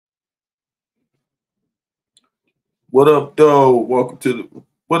What up, though? Welcome to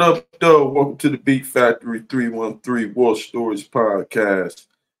the Beat Factory 313 War Stories podcast.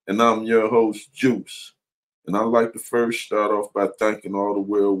 And I'm your host, Juice. And I'd like to first start off by thanking all the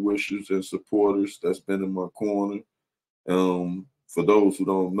well wishers and supporters that's been in my corner. For those who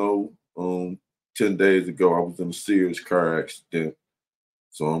don't know, 10 days ago I was in a serious car accident.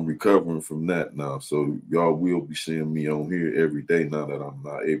 So I'm recovering from that now. So y'all will be seeing me on here every day now that I'm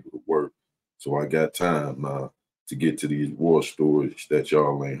not able to work. So I got time now to get to these war stories that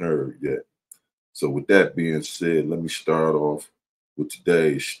y'all ain't heard yet. So with that being said, let me start off with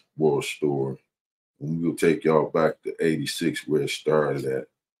today's war story. And we'll take y'all back to 86 where it started at.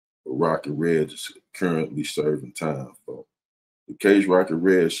 Rocket Red is currently serving time for. The case Rocket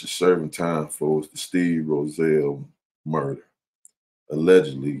Red is serving time for is the Steve Rousell murder.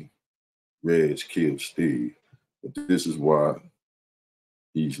 Allegedly, Reg killed Steve. But this is why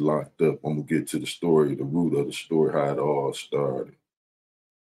he's locked up. I'm gonna get to the story, the root of the story, how it all started.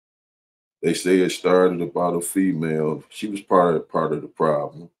 They say it started about a female. She was part of the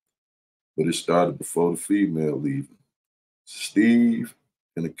problem, but it started before the female leaving. Steve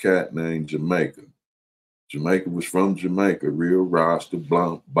and a cat named Jamaica. Jamaica was from Jamaica, real Rasta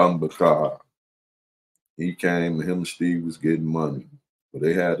Bumbacar. He came and him and Steve was getting money. But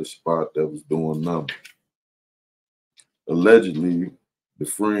they had a spot that was doing numbers. Allegedly, the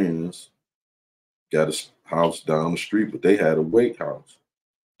friends got a house down the street, but they had a wake house.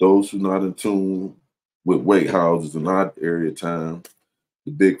 Those who not in tune with wake houses in our area time,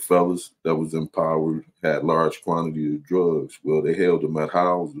 the big fellas that was empowered had large quantities of drugs. Well, they held them at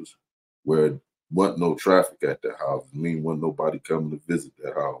houses where wasn't no traffic at their houses. I mean, wasn't nobody coming to visit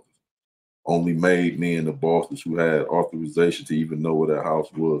their houses. Only made men the bosses who had authorization to even know where their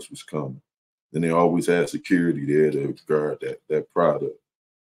house was coming. And they always had security there to guard that product.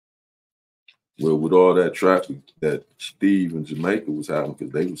 Well, with all that traffic that Steve and Jamaica was having,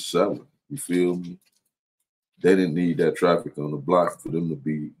 because they was selling, you feel me? They didn't need that traffic on the block for them to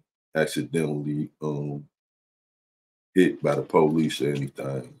be accidentally hit by the police or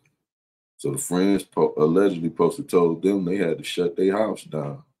anything. So the friends allegedly supposed to told them they had to shut their house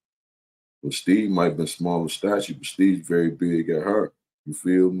down. Well, Steve might have been small in stature, but Steve's very big at heart. You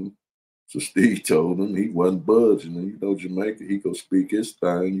feel me? So Steve told him he wasn't budging. And Jamaica, he go speak his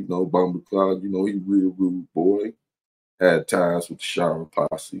thing, Bumble Cloud, he real rude boy. Had ties with the shower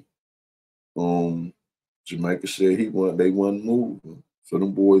posse. Um, Jamaica said they wasn't moving. So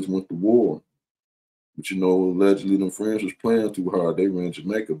them boys went to war. But allegedly them friends was playing too hard. They ran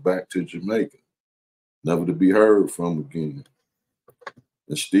Jamaica back to Jamaica. Never to be heard from again.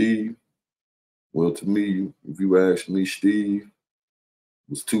 And Steve, well, to me, if you ask me, Steve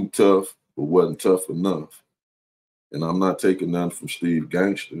was too tough, but wasn't tough enough. And I'm not taking none from Steve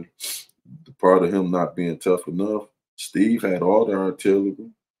Gangster. The part of him not being tough enough, Steve had all the artillery.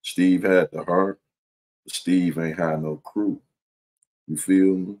 Steve had the heart. But Steve ain't had no crew. You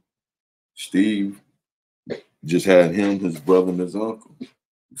feel me? Steve just had him, his brother, and his uncle.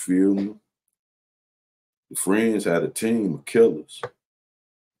 You feel me? The friends had a team of killers.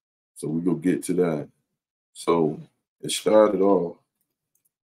 So we go get to that. So it started off.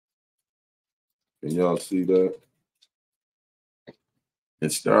 Can y'all see that?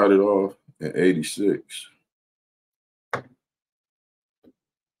 It started off in 86.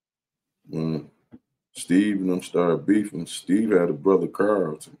 When Steve and them started beefing, Steve had a brother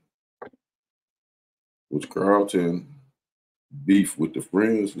Carlton, which Carlton beef with the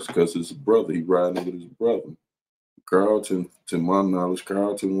friends was because his brother, he riding with his brother. Carlton, to my knowledge,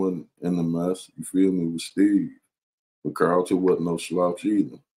 Carlton wasn't in the mess, you feel me, with Steve. But Carlton wasn't no slouch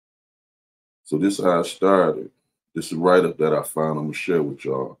either. So this is how it started. This is a write-up that I found, I'm gonna share with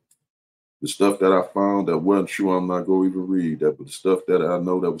y'all. The stuff that I found that wasn't true, I'm not gonna even read that. But the stuff that I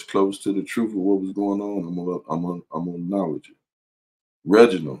know that was close to the truth of what was going on, I'm gonna acknowledge it.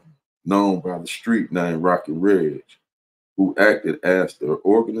 Reginald, known by the street name Rocket Red, who acted as the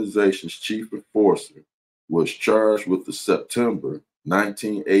organization's chief enforcer, was charged with the September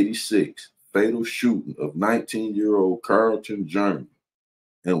 1986 fatal shooting of 19-year-old Carlton Jeremy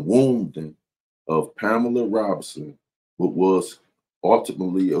and wounding of Pamela Robinson, but was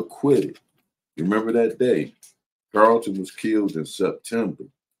ultimately acquitted. Remember that day? Carlton was killed in September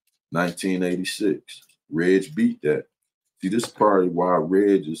 1986. Reg beat that. See, this part of why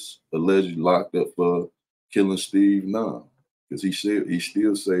Reg is allegedly locked up for killing Steve now. Because he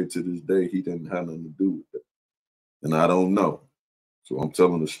still say to this day he didn't have nothing to do with it. And I don't know. So I'm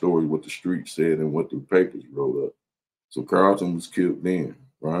telling the story what the street said and what the papers wrote up. So Carlton was killed then,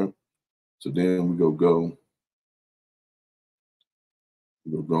 right? So then we go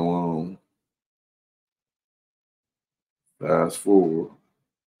on. Fast forward,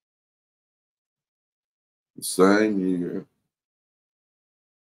 the same year,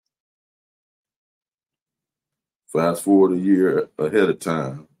 fast forward a year ahead of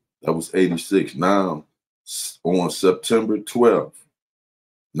time. That was 86. Now, on September 12th,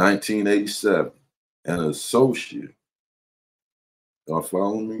 1987, an associate, y'all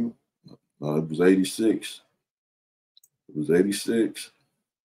follow me? No, it was 86. It was 86.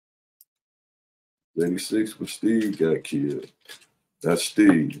 86 when Steve got killed. That's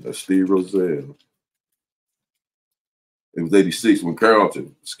Steve. That's Steve Rousell. It was 86 when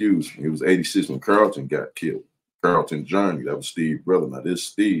Carlton, excuse me, it was 86 when Carlton got killed. Carlton Journey, that was Steve's brother. Now this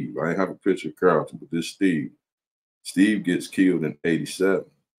Steve, I ain't have a picture of Carlton, but this Steve. Steve gets killed in 87.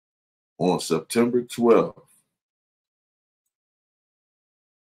 On September 12th,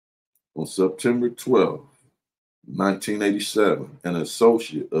 1987, an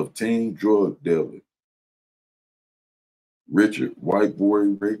associate of teen drug dealer Richard White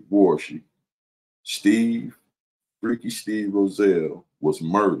Boy Rick Borshi, Freaky Steve Rousell, was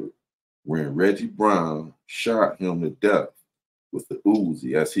murdered when Reggie Brown shot him to death with the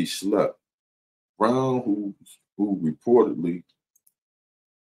Uzi as he slept. Brown, who reportedly,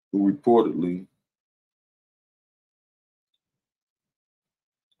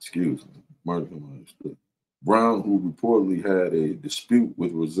 excuse me, murdered him. Brown, who reportedly had a dispute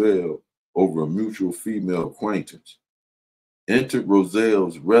with Rousell over a mutual female acquaintance, entered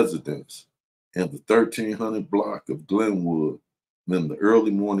Rousell's residence in the 1300 block of Glenwood in the early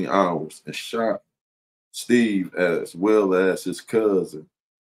morning hours and shot Steve as well as his cousin,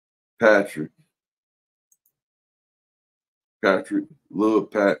 Patrick Lil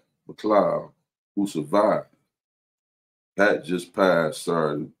Pat McLeod, who survived. Pat just passed.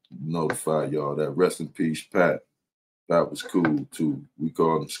 Sorry to notify y'all that. Rest in peace, Pat. That was cool too. We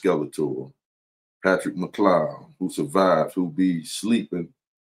called him Skeletor. Patrick McLeod, who survived, who be sleeping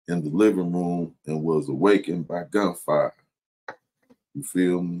in the living room and was awakened by gunfire. You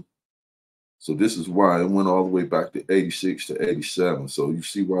feel me? So this is why it went all the way back to 86 to 87. So you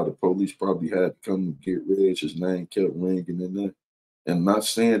see why the police probably had to come and get Reg. His name kept ringing in there. And not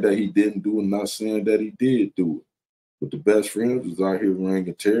saying that he didn't do it, not saying that he did do it. But the best friends was out here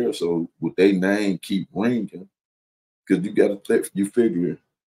ringing terror. So would their name keep ringing? Because you got to, you figure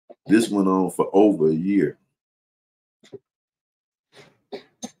this went on for over a year.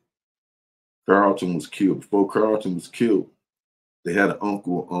 Carlton was killed. Before Carlton was killed, they had an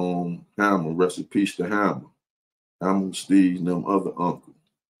uncle, Hammer, rest in peace to Hammer. Hammer Steve and them other uncle.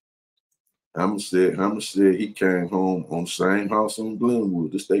 Hammer said he came home on the same house on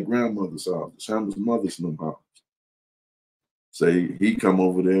Glenwood. This their grandmother's house. It's Hammer's mother's them house. Say he come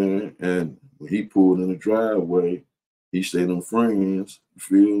over there and when he pulled in the driveway, he said them friends, you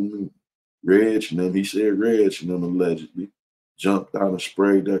feel me? Reg and them, he said Reg and them allegedly jumped out and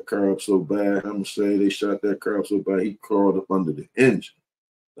sprayed that car up so bad. Hammer say they shot that car up so bad he crawled up under the engine.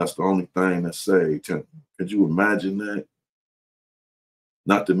 That's the only thing that saved him. Could you imagine that?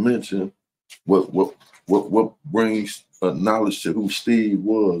 Not to mention what brings knowledge to who Steve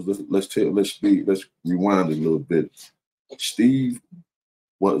was. Let's rewind a little bit. Steve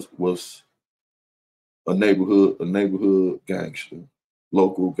was a neighborhood gangster,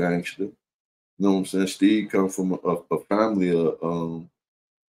 local gangster. You know what I'm saying? Steve come from a family of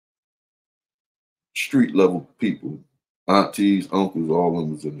street level people, aunties, uncles, all of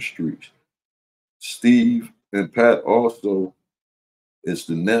them was in the streets. Steve and Pat also is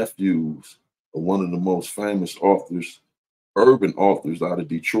the nephews of one of the most famous authors, urban authors out of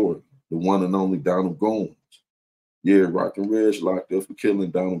Detroit, the one and only Donald Goins. Yeah, Rock and Reg locked up for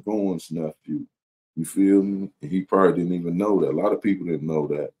killing Donald Goins' nephew. You feel me? And he probably didn't even know that. A lot of people didn't know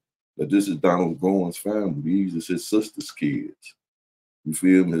that. That this is Donald Goins' family. These is his sister's kids. You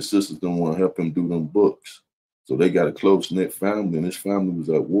feel me? His sisters don't want to help him do them books. So they got a close-knit family, and his family was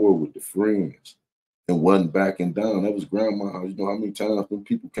at war with the friends and wasn't backing down. That was grandma's house. You know how many times when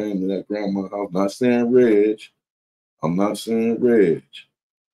people came to that grandma's house? Not saying Reg. I'm not saying Reg.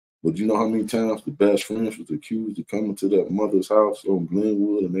 But you know how many times the best friends was accused of coming to that mother's house on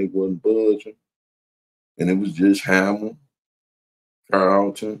Glenwood and they wasn't budging? And it was just Hammer,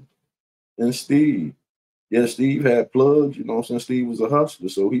 Carlton, and Steve. Yeah, Steve had plugs, you know what I'm saying? Steve was a hustler,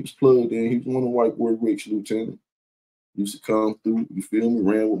 so he was plugged in. He was one of White Boy Rick's lieutenant. Used to come through, you feel me?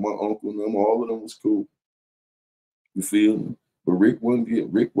 Ran with my uncle and them. All of them was cool. You feel me? But Rick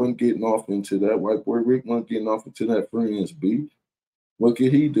wasn't getting off into that. White Boy Rick wasn't getting off into that friends beef. What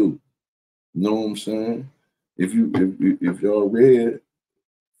could he do? You know what I'm saying? If y'all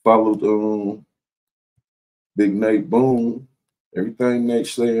followed Big Nate Boone, everything Nate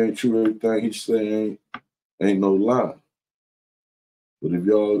say ain't true. Everything he say ain't no lie. But if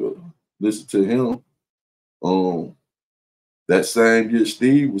y'all listen to him, that same year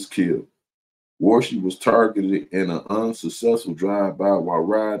Steve was killed, Warshi was targeted in an unsuccessful drive-by while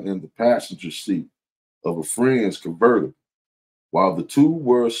riding in the passenger seat of a friend's convertible. While the two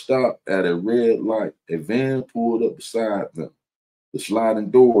were stopped at a red light, a van pulled up beside them. The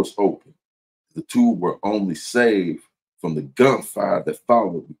sliding doors opened. The two were only saved from the gunfire that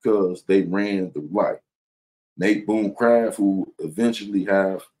followed because they ran the light. Nate Boone-Craft, who eventually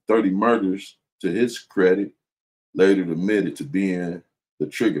had 30 murders to his credit, later admitted to being the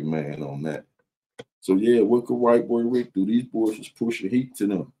trigger man on that. So yeah, what could White Boy Rick do? These boys was pushing heat to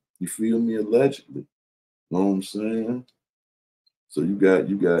them. You feel me? Allegedly. You know what I'm saying? So you got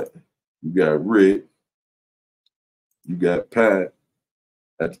Rick, you got Pat.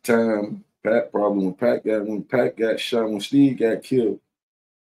 At the time, Pat probably when Pat got shot, when Steve got killed,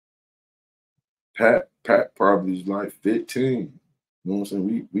 Pat probably was like 15. You know what I'm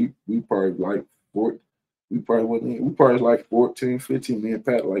saying? We probably like 14. We probably like 14, 15. Me and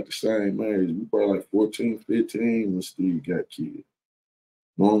Pat like the same age. We probably like 14, 15 when Steve got killed. You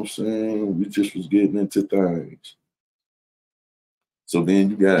know what I'm saying? We just was getting into things. So then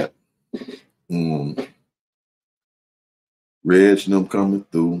you got Reg and them coming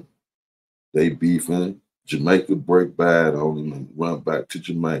through. They beefing. Jamaica break bad on him and run back to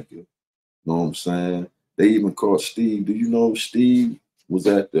Jamaica. You know what I'm saying? They even caught Steve. Do you know Steve was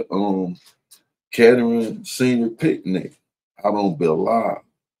at the Kettering senior picnic out on Belial?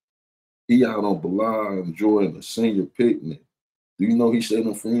 He out on Belial enjoying a senior picnic. Do you know he said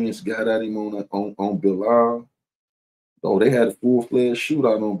them friends got at him on Belial? Oh, they had a full-fledged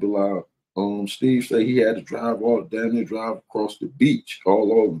shootout on Belial. Steve said he had to drive across the beach,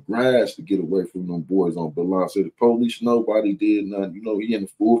 all over the grass to get away from them boys on Belial. Said the police, nobody did nothing. You know, he in a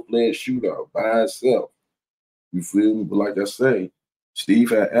full-fledged shootout by himself. You feel me? But like I say, Steve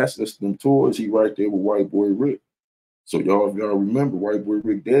had access to them toys. He right there with White Boy Rick. So if y'all remember, White Boy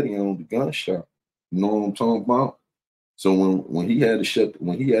Rick Daddy owned the gun shop. You know what I'm talking about? So when he had to shut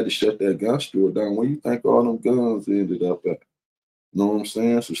that gun store down, where you think all them guns ended up at? You know what I'm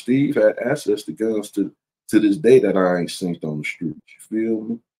saying? So Steve had access to guns to this day that I ain't seen on the street. You feel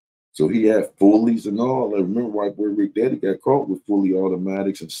me? So he had fullies and all. I remember White Boy Rick Daddy got caught with fully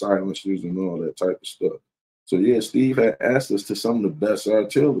automatics and silencers and all that type of stuff. So yeah, Steve had access to some of the best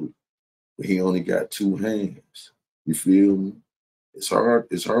artillery, but he only got two hands. You feel me? It's hard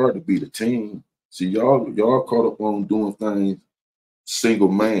to beat a team. See, y'all caught up on doing things single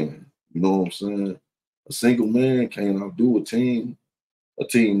man. You know what I'm saying? A single man can't outdo a team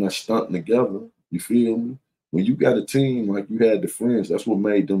that's stunting together. You feel me? When you got a team like you had the friends, that's what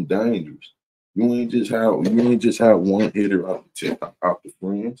made them dangerous. You ain't just have one hitter out the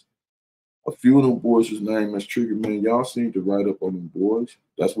friends. A few of them boys was named as trigger man. Y'all seem to write up on them boys.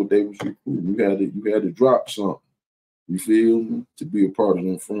 That's what they was recruiting. You had to drop something. You feel me? To be a part of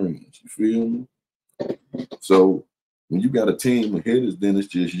them friends. You feel me? So when you got a team of hitters, then it's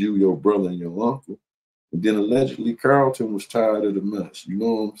just you, your brother, and your uncle. And then allegedly Carlton was tired of the mess. You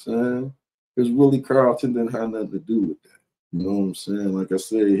know what I'm saying? Because really Carlton didn't have nothing to do with that. You know what I'm saying? Like I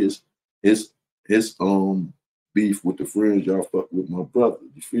said, his beef with the friends y'all fuck with my brother.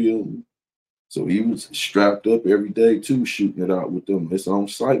 You feel me? So he was strapped up every day too, shooting it out with them. It's on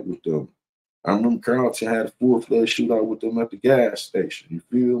site with them. I remember Carlton had a full-fledged shootout with them at the gas station. You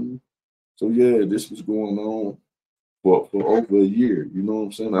feel me? So yeah, this was going on for over a year. You know what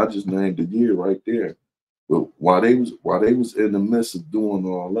I'm saying? I just named the year right there. But while they was in the midst of doing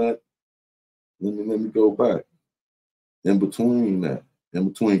all that, let me go back. In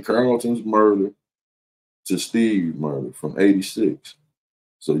between Carlton's murder to Steve's murder from '86.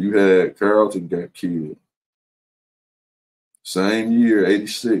 So you had Carlton got killed. Same year,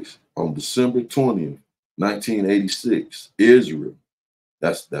 '86, on December 20th, 1986, Israel.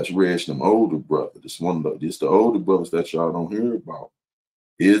 That's Reg, them older brother. This the older brothers that y'all don't hear about.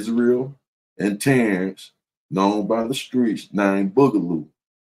 Israel and Terrence, known by the streets, named Boogaloo,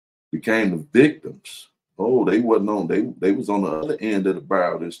 became the victims. Oh, they wasn't on. They was on the other end of the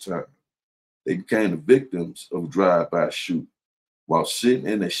barrel this time. They became the victims of a drive-by shoot while sitting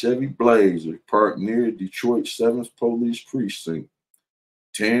in a Chevy Blazer parked near Detroit 7th Police Precinct.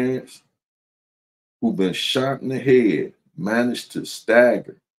 Terrence, who'd been shot in the head, managed to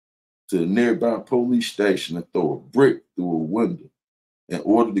stagger to a nearby police station and throw a brick through a window in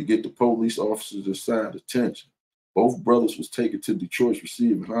order to get the police officers' assigned attention. Both brothers was taken to Detroit's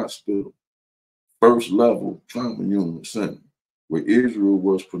Receiving Hospital, first level trauma unit center, where Israel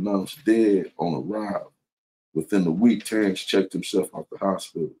was pronounced dead on arrival. Within a week, Terrence checked himself out the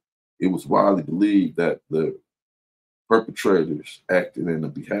hospital. It was widely believed that the perpetrators acted in the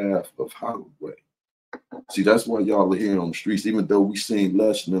behalf of Holloway. See, that's why y'all are here on the streets, even though we seen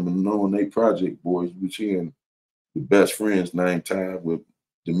less of them and knowing they project boys, we seeing the best friend's name tied with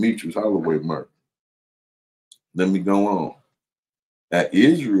Demetrius Holloway murder. Let me go on. At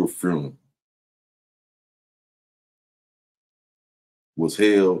Israel funeral was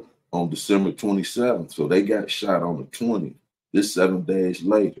held on December 27th. So they got shot on the 20th, this 7 days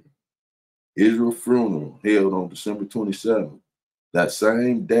later. Israel funeral held on December 27th. That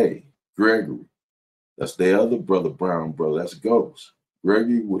same day, Gregory, that's their other brother, Brown brother, that's Ghost.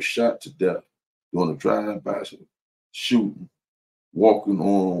 Gregory was shot to death during a drive-by shooting, walking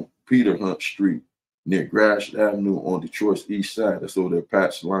on Peter Hunt Street near Gratiot Avenue on Detroit's east side. That's over there,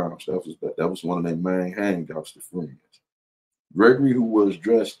 Pat's Lounge. That was one of their main hangouts, the Friends. Gregory, who was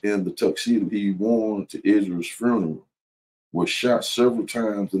dressed in the tuxedo he wore to Israel's funeral, was shot several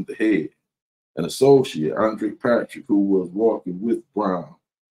times in the head. An associate, Andre Patrick, who was walking with Brown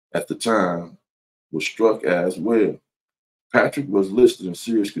at the time, was struck as well. Patrick was listed in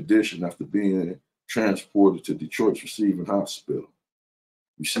serious condition after being transported to Detroit's receiving hospital.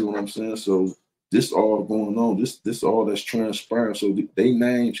 You see what I'm saying? So this all going on. This all that's transpiring. So they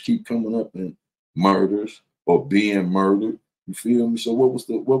names keep coming up in murders or being murdered. You feel me? So what was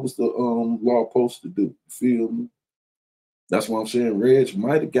the law supposed to do? You feel me? That's what I'm saying. Reg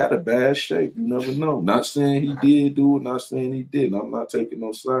might have got a bad shape. You never know. Not saying he did do it, not saying he didn't. I'm not taking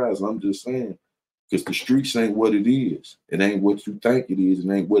no sides. I'm just saying, because the streets ain't what it is. It ain't what you think it is.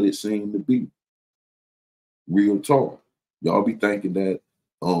 It ain't what it seemed to be. Real talk. Y'all be thinking that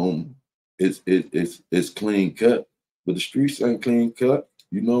it's clean cut, but the streets ain't clean cut.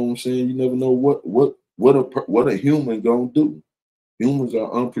 You know what I'm saying? You never know what a human gonna do. Humans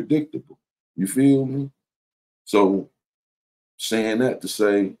are unpredictable. You feel me? So saying that to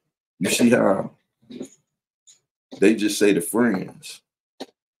say, you see how they just say the Friends.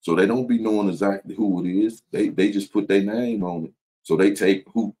 So they don't be knowing exactly who it is. They just put their name on it. So they take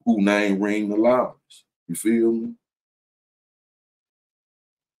who name ring the loudest. You feel me?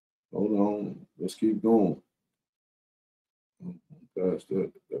 Hold on. Let's keep going. Past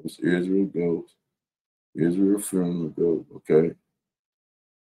that. That was Israel Ghost. Israel Funeral Ghost. Okay.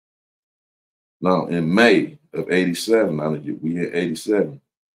 Now, in May of 87, now that we in 87,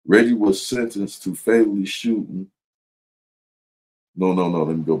 Reggie was sentenced to fatally shooting. No,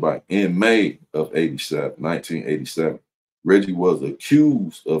 let me go back. In May of 1987, Reggie was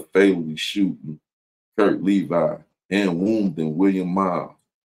accused of fatally shooting Kurt Levi and wounding William Miles,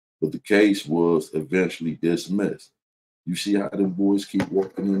 but the case was eventually dismissed. You see how them boys keep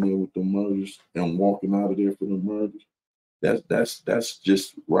walking in there with the murders and walking out of there for the murders? That's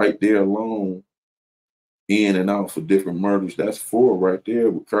just right there alone, in and out for different murders. That's 4 right there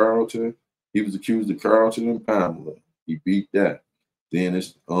with Carlton. He was accused of Carlton and Pamela. He beat that. Then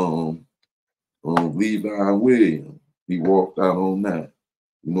it's Levi and William. He walked out on that.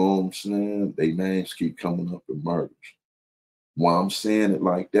 You know what I'm saying? They names keep coming up in murders. Why I'm saying it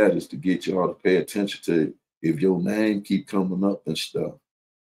like that is to get y'all to pay attention to it. If your name keep coming up and stuff,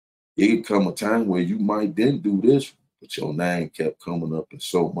 it could come a time where you might didn't do this, but your name kept coming up and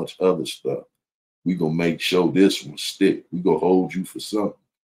so much other stuff. We gonna make sure this one stick. We gonna hold you for something.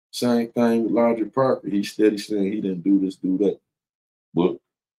 Same thing with Logic Parker. He steady saying he didn't do this, do that. But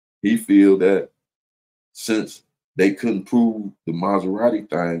he feel that since they couldn't prove the Maserati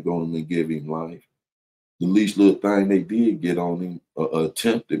thing on him and give him life, the least little thing they did get on him,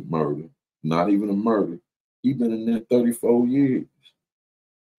 attempted murder, not even a murder. He been in there 34 years.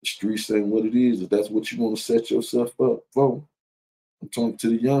 The streets saying what it is, if that's what you want to set yourself up for. I'm talking to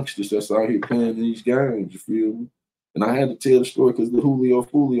the youngsters that's out here playing these games, you feel me? And I had to tell the story because the Julio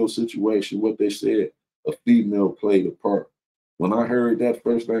Fulio situation, what they said, a female played a part. When I heard that,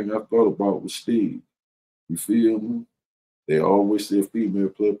 first thing I thought about was Steve. You feel me? They always say female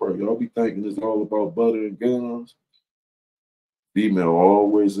play a part. Y'all be thinking it's all about butter and guns. Female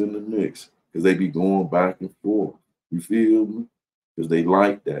always in the mix because they be going back and forth. You feel me? Because they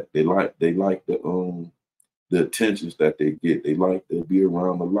like that. They like the attentions that they get. They like to be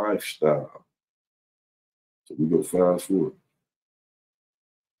around the lifestyle. So we go fast forward.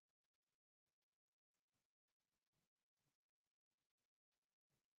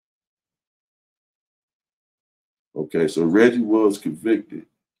 Okay, so Reggie was convicted.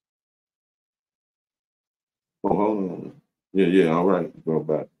 Oh, hold on. Yeah, all right. Go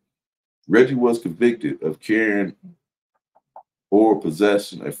back. Reggie was convicted of carrying or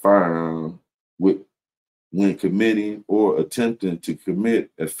possessing a firearm when committing or attempting to commit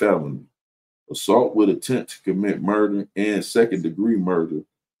a felony, assault with intent to commit murder, and second-degree murder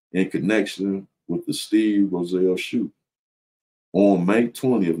in connection with the Steve Rousell shoot. On May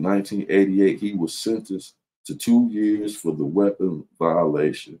 20th, 1988, he was sentenced to 2 years for the weapon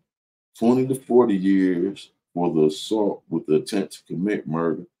violation, 20 to 40 years for the assault with the intent to commit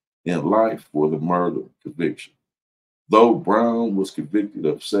murder, and life for the murder conviction. Though Brown was convicted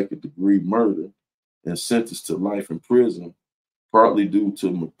of second-degree murder and sentenced to life in prison, partly due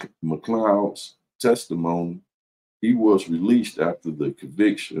to McLeod's testimony, he was released after the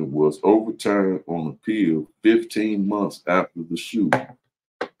conviction was overturned on appeal 15 months after the shooting.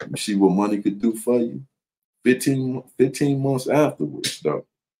 You see what money could do for you? 15 months afterwards, though,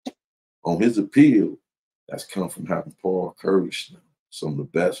 on his appeal, that's come from having Paul Curtis, some of the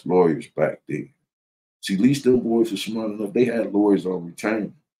best lawyers back then. See, at least them boys are smart enough. They had lawyers on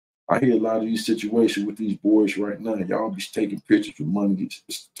retainer. I hear a lot of these situations with these boys right now. Y'all be taking pictures with money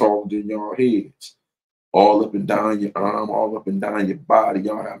it's taller than y'all heads. All up and down your arm, all up and down your body.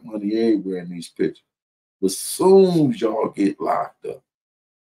 Y'all have money everywhere in these pictures. But soon as y'all get locked up,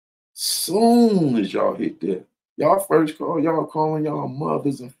 soon as y'all hit that, y'all first call, y'all calling y'all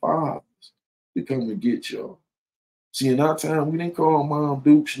mothers and fathers to come and get y'all. See, in our time, we didn't call Mom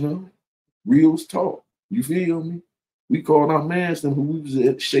Dukes, no. Reals talk. You feel me? We called our mans them who we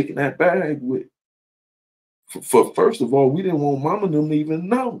was shaking that bag with. For first of all, we didn't want mama them to even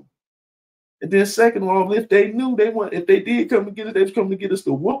know. And then second of all, if they knew if they did come to get us, they was coming to get us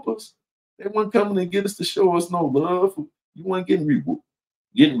to whoop us. They weren't coming to get us to show us no love. You weren't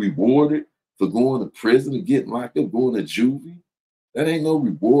getting rewarded for going to prison and getting locked up, going to juvie. That ain't no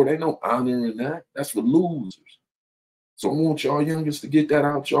reward. Ain't no honor in that. That's for losers. So I want y'all youngest to get that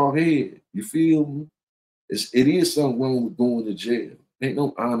out y'all head. You feel me? It is something wrong with going to jail. Ain't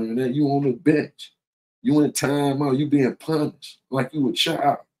no honor in that. You on the bench. You in time out. You being punished like you a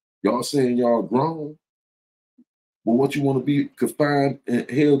child. Y'all saying y'all grown. But what you want to be confined and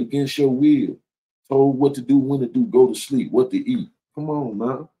held against your will. Told what to do, when to do, go to sleep, what to eat. Come on,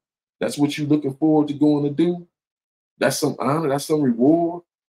 man. That's what you looking forward to going to do? That's some honor. That's some reward?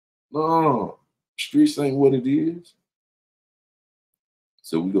 No. Streets ain't what it is.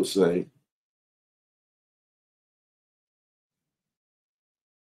 So we gonna say,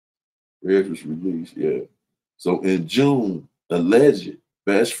 Reg was released, yeah. So in June, alleged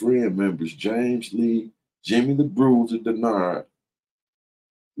best friend members James Lee, Jimmy the Bruiser Denard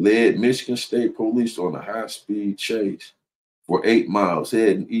led Michigan State Police on a high-speed chase for 8 miles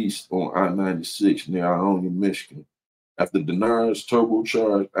heading east on I-96 near Ionia, Michigan. After Denard's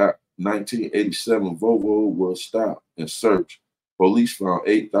turbocharged 1987 Volvo was stopped and searched, police found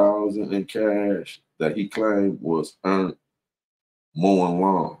 $8,000 in cash that he claimed was earned mowing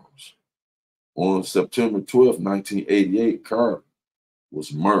lawns. On September 12, 1988, Carter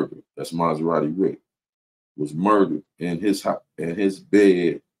was murdered. That's Maserati Rick. Was murdered in his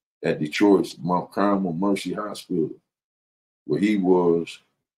bed at Detroit's Mount Carmel Mercy Hospital, where he was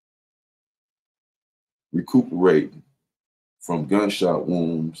recuperating from gunshot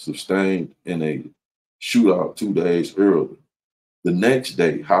wounds sustained in a shootout 2 days earlier. The next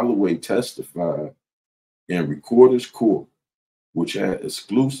day, Holloway testified in Recorder's Court, which had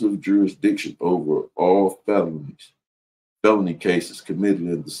exclusive jurisdiction over all felony cases committed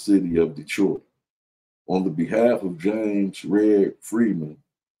in the city of Detroit. On the behalf of James Red Freeman,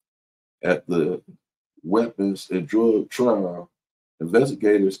 at the weapons and drug trial,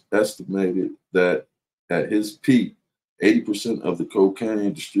 investigators estimated that at his peak, 80% of the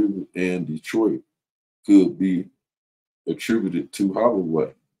cocaine distributed in Detroit could be attributed to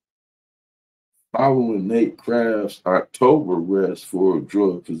Holloway. Following Nate Craft's October arrest for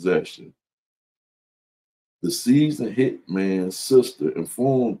drug possession, the seasoned hitman's sister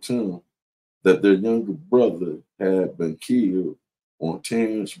informed him that their younger brother had been killed on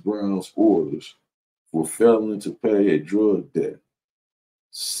Terrence Brown's orders for failing to pay a drug debt.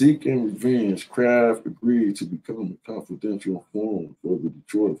 Seeking revenge, Kraft agreed to become a confidential informant for the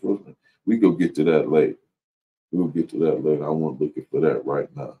Detroit enforcement. We go get to that later. We'll get to that later. I wasn't looking for that right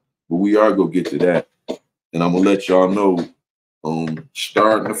now. But we are going to get to that. And I'm going to let y'all know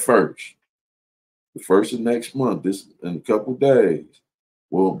starting the first of next month, this in a couple days,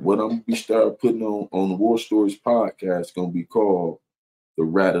 well, what I'm going to be start putting on the War Stories podcast is going to be called the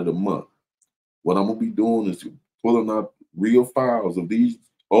Rat of the Month. What I'm going to be doing is pulling up real files of these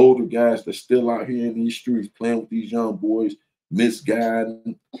older guys that's still out here in these streets playing with these young boys,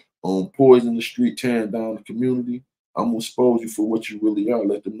 misguiding, poisoning the street, tearing down the community. I'm going to expose you for what you really are.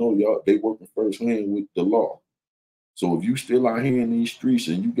 Let them know y'all they working firsthand with the law. So if you still out here in these streets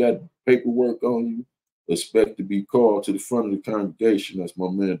and you got paperwork on you, expect to be called to the front of the congregation. That's my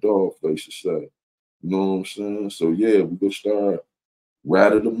man Dogface to say. You know what I'm saying? So yeah, we're going to start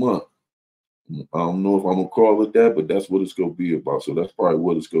Rat of the Month. I don't know if I'm gonna call it that, but that's what it's gonna be about. So that's probably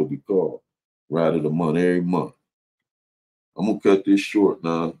what it's gonna be called. Ride of the month every month. I'm gonna cut this short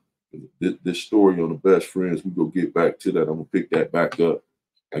now. This story on the best friends, we go get back to that. I'm gonna pick that back up.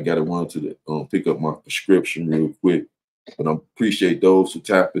 I gotta run to the pick up my prescription real quick. But I appreciate those for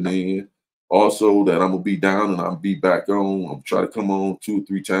tapping in. Also, that I'm gonna be down and I'll be back on. I'm trying to come on 2 or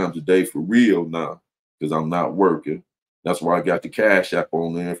 3 times a day for real now because I'm not working. That's why I got the Cash App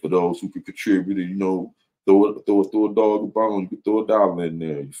on there for those who could contribute. You know, throw a dog a bone. You can throw $1 in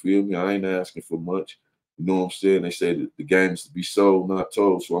there. You feel me? I ain't asking for much. You know what I'm saying? They say that the game is to be sold, not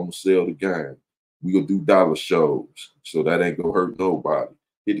told. So I'm gonna sell the game. We gonna do dollar shows. So that ain't gonna hurt nobody.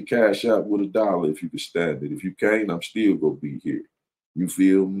 Hit the Cash App with $1 if you can stand it. If you can't, I'm still gonna be here. You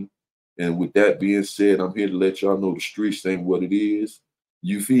feel me? And with that being said, I'm here to let y'all know the streets ain't what it is.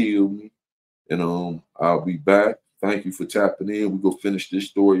 You feel me? And I'll be back. Thank you for tapping in. We go finish this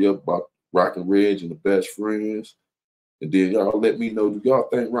story up about Rock and Reg and the best friends. And then y'all let me know, do y'all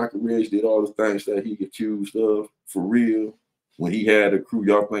think Rocket Reg did all the things that he accused of for real? When he had a crew,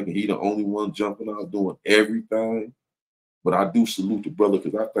 y'all thinking he the only one jumping out doing everything? But I do salute the brother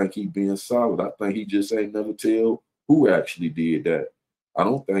because I think he being solid. I think he just ain't never tell who actually did that. I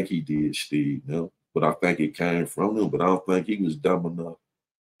don't think he did, Steve, no. But I think it came from him. But I don't think he was dumb enough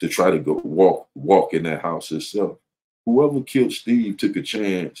to try to go walk in that house himself. Whoever killed Steve took a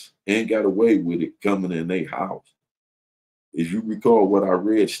chance and got away with it coming in their house. If you recall what I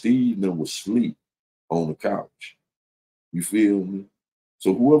read, Steve and them was asleep on the couch. You feel me?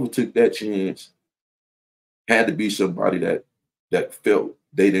 So whoever took that chance had to be somebody that felt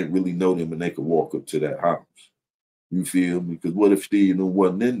they didn't really know them and they could walk up to that house. You feel me? Because what if Steve and them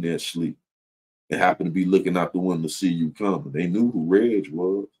wasn't in there asleep and happened to be looking out the window to see you coming? They knew who Reg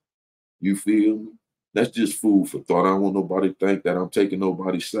was. You feel me? That's just food for thought. I don't want nobody to think that I'm taking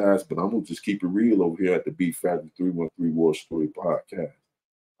nobody's sides, but I'm gonna just keep it real over here at the Beef Factory 313 War Story Podcast.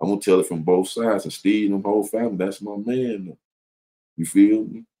 I'm gonna tell it from both sides. And Steve and the whole family, that's my man. You feel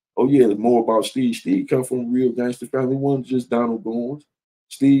me? Oh yeah, more about Steve. Steve come from a real gangster family. It wasn't just Donald Goins.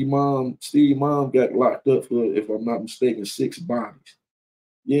 Steve mom got locked up for, if I'm not mistaken, 6 bodies.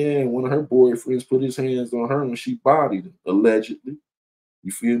 Yeah, one of her boyfriends put his hands on her and she bodied him, allegedly.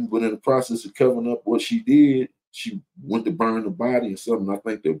 You feel me? But in the process of covering up what she did, she went to burn the body and something. I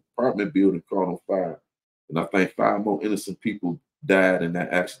think the apartment building caught on fire. And I think 5 more innocent people died in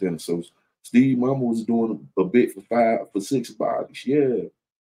that accident. So Steve mama was doing a bit for 6 bodies. Yeah.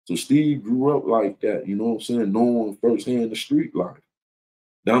 So Steve grew up like that, you know what I'm saying? Knowing firsthand the street life.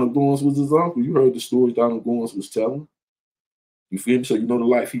 Donald Goins was his uncle. You heard the stories Donald Goins was telling. You feel me? So you know the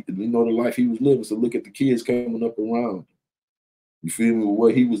life he was living. So look at the kids coming up around. You feel me?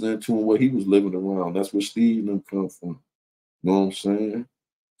 What he was into and what he was living around. That's where Steve and them come from. You know what I'm saying?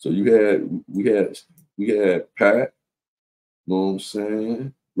 So we had Pat, you know what I'm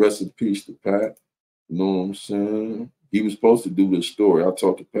saying? Rest in peace to Pat. You know what I'm saying? He was supposed to do this story. I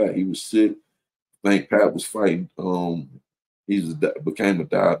talked to Pat. He was sick. I think Pat was fighting. Became a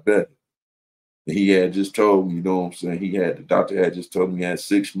diabetic. And he had just told me, you know what I'm saying? The doctor had just told me he had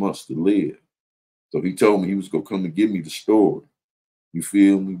 6 months to live. So he told me he was gonna come and give me the story. You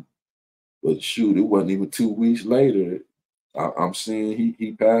feel me? But shoot, it wasn't even 2 weeks later. I'm seeing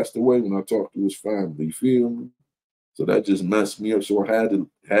he passed away when I talked to his family. You feel me? So that just messed me up. So I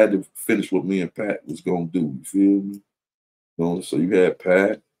had to finish what me and Pat was gonna do. You feel me? You know, so you had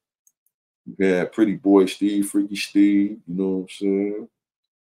Pat, you had Pretty Boy Steve, Freaky Steve. You know what I'm saying?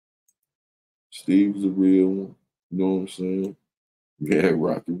 Steve was a real one. You know what I'm saying? You had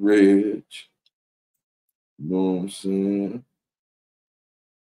Rocky Reg. You know what I'm saying?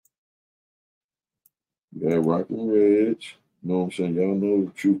 You had Rocky Reg. You know what I'm saying? Y'all know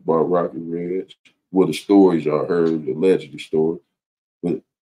the truth about Rocky Reg. Well, the stories y'all heard, the allegedly story. But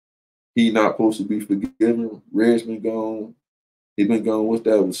he not supposed to be forgiven. Reg's been gone. He been gone. What's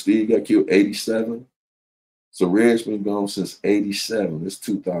that? When Steve got killed, 87. So Reg's been gone since 87. It's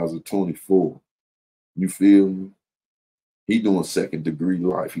 2024. You feel me? He doing second degree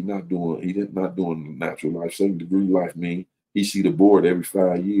life. He not doing natural life. Second degree life mean he see the board every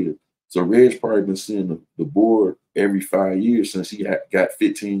 5 years. So Reg's probably been seeing the board every 5 years since he got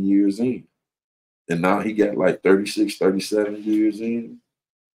 15 years in. And now he got like 36, 37 years in.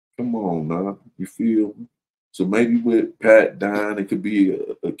 Come on now. You feel me? So maybe with Pat dying, it could be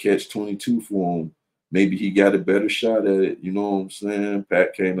a catch-22 for him. Maybe he got a better shot at it. You know what I'm saying?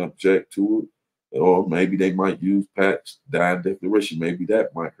 Pat can't object to it. Or maybe they might use Pat's dying declaration. Maybe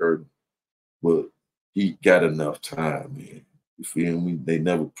that might hurt him. But he got enough time, man. You feel me? They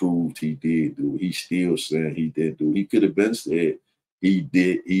never proved he did do it. He's still saying he did do it. He could have been said He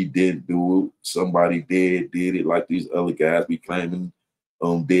didn't do it. Somebody did it, like these other guys be claiming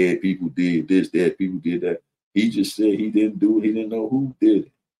dead people did this, dead people did that. He just said he didn't do it. He didn't know who did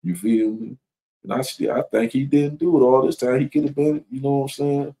it. You feel me? And I think he didn't do it all this time. He could have been, you know what I'm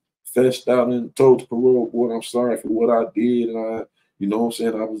saying, fessed out and told the parole board, I'm sorry for what I did. And you know what I'm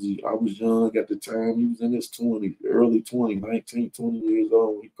saying, I was young at the time. He was in his 20s, early 20, 19, 20 years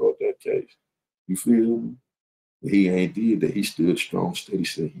old when he caught that case. You feel me? He ain't did that. He stood strong, steady,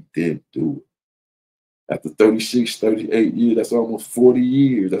 said he didn't do it. After 36, 38 years, that's almost 40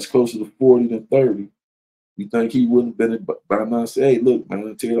 years. That's closer to 40 than 30. You think he wouldn't have been by now say, hey, look,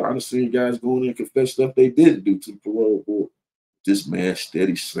 man, Taylor, I've seen guys going in and confess stuff they didn't do to the parole board. This man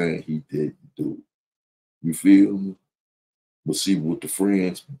steady saying he didn't do it. You feel me? But see, with the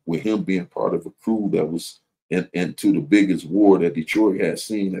friends, with him being part of a crew that was into the biggest war that Detroit had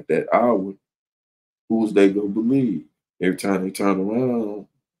seen at that hour, who was they gonna believe? Every time they turned around,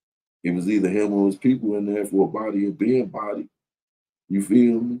 it was either him or his people in there for a body or being body. You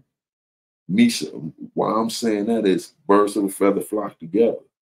feel me? Why I'm saying that is birds of a feather flock together.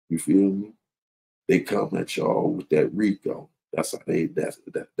 You feel me? They come at y'all with that Rico. That's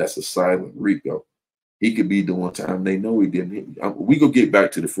a silent Rico. He could be doing time. They know he didn't. We gonna get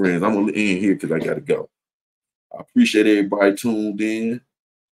back to the friends. I'm gonna end here because I gotta go. I appreciate everybody tuned in.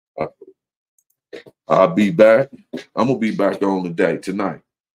 I'll be back. I'm gonna be back on today, tonight.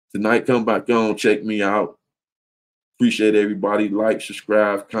 Tonight, come back on, check me out. Appreciate everybody. Like,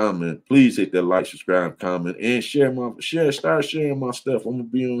 subscribe, comment. Please hit that like, subscribe, comment, and start sharing my stuff. I'm gonna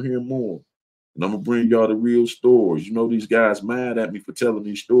be on here more. And I'm gonna bring y'all the real stories. You know, these guys mad at me for telling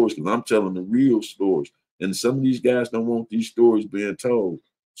these stories because I'm telling the real stories. And some of these guys don't want these stories being told.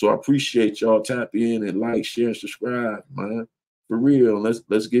 So I appreciate y'all. Tap in and like, share, and subscribe, man. For real.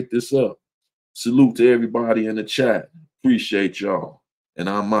 Let's get this up. Salute to everybody in the chat. Appreciate y'all. And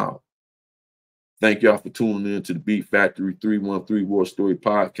I'm out. Thank y'all for tuning in to the Beat Factory 313 War Story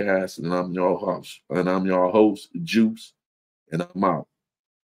Podcast. And I'm your host, Juice. And I'm out.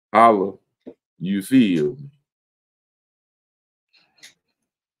 Holla. You feel me?